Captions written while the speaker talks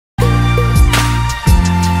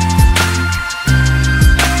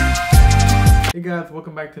Hey guys,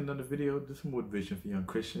 welcome back to another video. This is Motivation for Young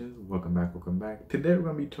Christians. Welcome back. Today we're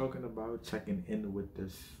going to be talking about checking in with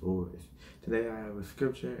the source. Today I have a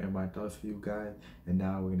scripture and my thoughts for you guys, and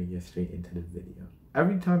now we're going to get straight into the video.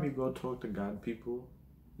 Every time you go talk to God, people,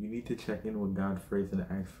 you need to check in with God first and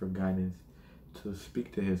ask for guidance to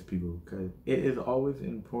speak to his people, because it is always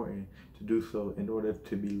important to do so in order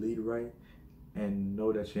to be lead right and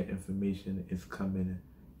know that your information is coming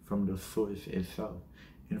from the source itself.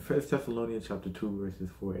 In 1 Thessalonians chapter 2 verses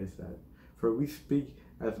 4 it says, "For we speak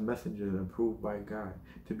as messengers approved by God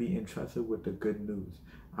to be entrusted with the good news.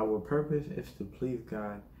 Our purpose is to please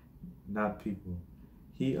God, not people.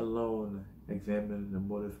 He alone examines the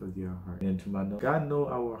motives of your heart." And to my note, God knows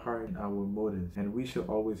our heart and our motives, and we should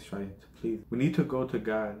always try to please. We need to go to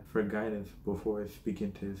God for guidance before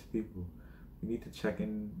speaking to his people. We need to check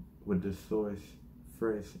in with the source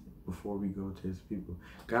first before we go to his people.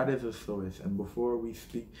 God is a source, and before we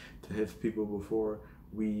speak to his people, before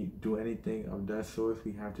we do anything of that source,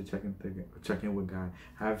 we have to check in with God,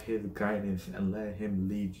 have his guidance, and let him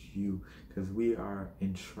lead you, because we are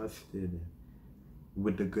entrusted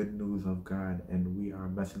with the good news of God, and we are a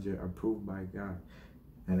messenger approved by God.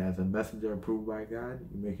 And as a messenger approved by God,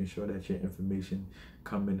 you're making sure that your information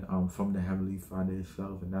coming from the Heavenly Father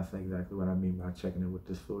itself. And that's exactly what I mean by checking in with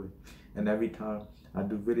the source. And every time I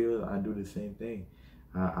do videos, I do the same thing.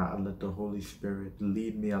 I let the Holy Spirit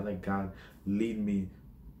lead me. I let God lead me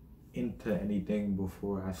into anything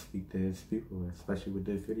before I speak to his people, especially with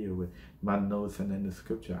this video, with my notes and then the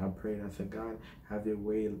scripture. I prayed, I said, God, have your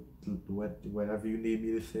way, whatever you need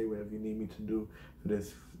me to say, whatever you need me to do for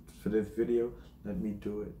this video, let me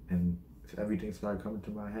do it. And everything started coming to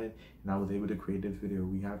my head, and I was able to create this video.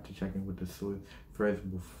 We have to check in with the source first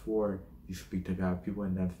before you speak to God, people,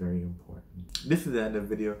 and that's very important. This is the end of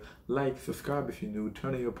the video. Like, subscribe if you're new,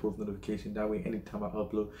 turn on your post notification. That way, anytime I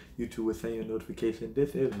upload, YouTube will send you a notification.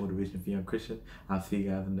 This is Motivation for Young Christian. I'll see you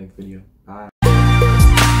guys in the next video. Bye.